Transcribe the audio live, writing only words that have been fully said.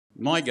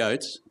My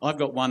goats, I've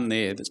got one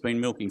there that's been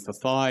milking for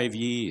 5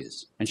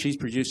 years, and she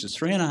produces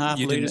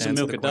 3.5 litres of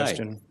milk a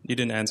day. You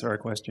didn't answer our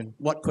question.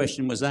 What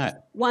question was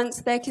that?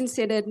 Once they're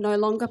considered no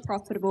longer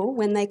profitable,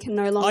 when they can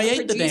no longer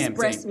produce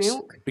breast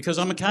milk, because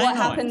I'm a canine. what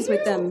happens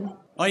with them?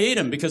 I eat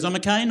them because I'm a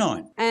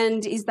canine.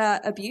 And is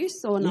that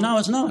abuse or not? No,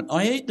 it's not.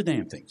 I eat the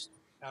damn things.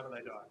 How do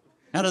they die?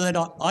 How do they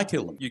die? I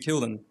kill them. You kill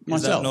them.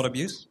 Myself. Is that not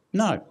abuse?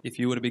 No. If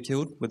you were to be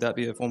killed, would that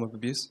be a form of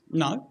abuse?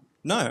 No.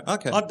 No,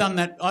 okay. I've done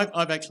that.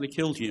 I've actually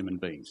killed human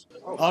beings.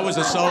 I was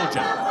a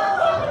soldier.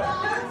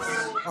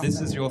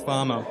 This is your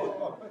farmer.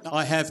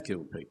 I have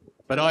killed people,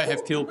 but I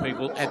have killed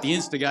people at the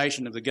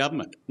instigation of the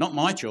government. Not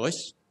my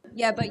choice.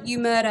 Yeah, but you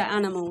murder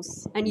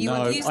animals and you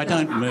abuse them. I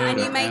don't murder and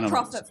you make animals.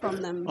 profit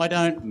from them. I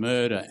don't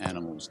murder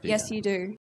animals, dear. Yes, you do.